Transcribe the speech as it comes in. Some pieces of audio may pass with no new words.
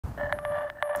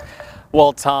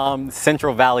Well, Tom,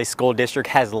 Central Valley School District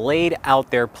has laid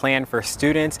out their plan for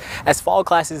students as fall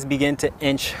classes begin to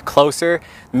inch closer.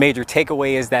 Major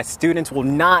takeaway is that students will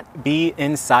not be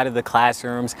inside of the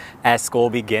classrooms as school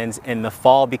begins in the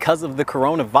fall because of the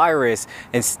coronavirus.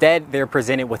 Instead, they're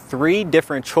presented with 3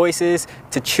 different choices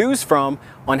to choose from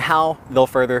on how they'll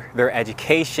further their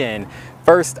education.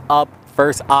 First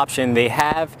option they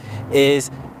have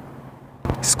is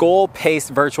school-paced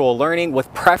virtual learning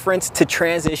with preference to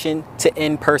transition to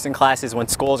in-person classes when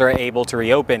schools are able to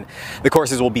reopen. The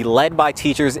courses will be led by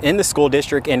teachers in the school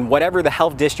district, and whatever the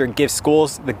health district gives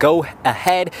schools the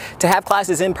go-ahead to have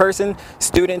classes in person,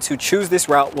 students who choose this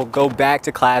route will go back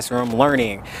to classroom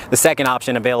learning. The second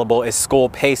option available is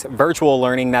school-paced virtual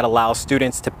learning that allows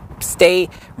students to stay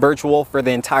virtual for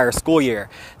the entire school year.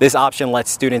 This option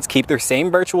lets students keep their same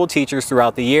virtual teachers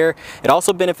throughout the year. It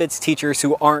also benefits teachers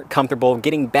who aren't comfortable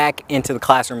getting back into the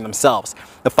classroom themselves.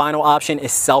 The final option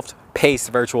is self-paced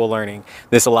virtual learning.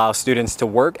 This allows students to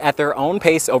work at their own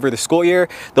pace over the school year.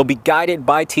 They'll be guided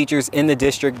by teachers in the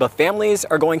district, but families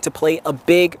are going to play a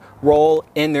big role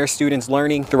in their students'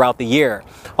 learning throughout the year.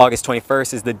 August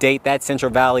 21st is the date that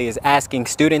Central Valley is asking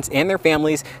students and their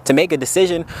families to make a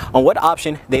decision on what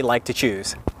option they'd like to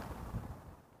choose.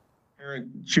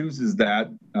 Parent chooses that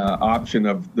option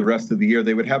of the rest of the year,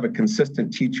 they would have a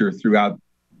consistent teacher throughout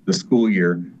the school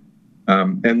year.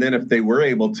 And then if they were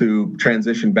able to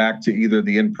transition back to either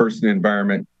the in-person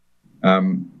environment,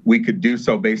 we could do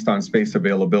so based on space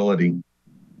availability.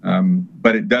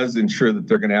 But it does ensure that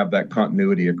they're going to have that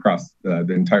continuity across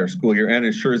the entire school year, and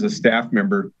ensures a staff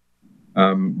member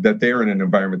that they're in an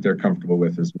environment they're comfortable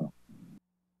with as well.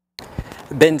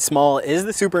 Ben Small is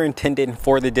the superintendent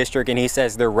for the district, and he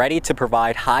says they're ready to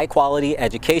provide high quality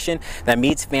education that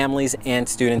meets families and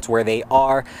students where they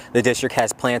are. The district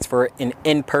has plans for an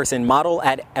in-person model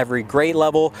at every grade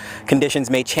level. Conditions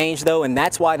may change though, and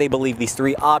that's why they believe these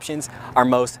 3 options are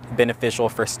most beneficial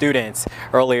for students.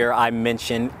 Earlier I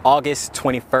mentioned August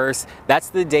 21st. That's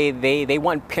the day they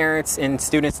want parents and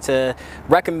students to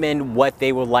recommend what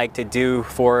they would like to do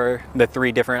for the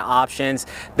 3 different options.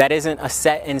 That isn't a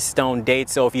set in stone date.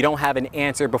 So if you don't have an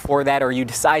answer before that, or you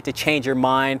decide to change your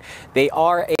mind, they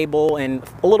are able and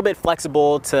a little bit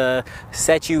flexible to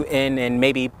set you in and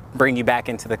maybe bring you back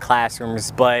into the classrooms.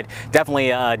 But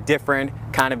definitely a different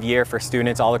kind of year for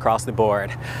students all across the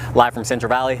board. Live from Central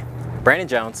Valley, Brandon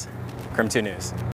Jones, KRIM 2 News.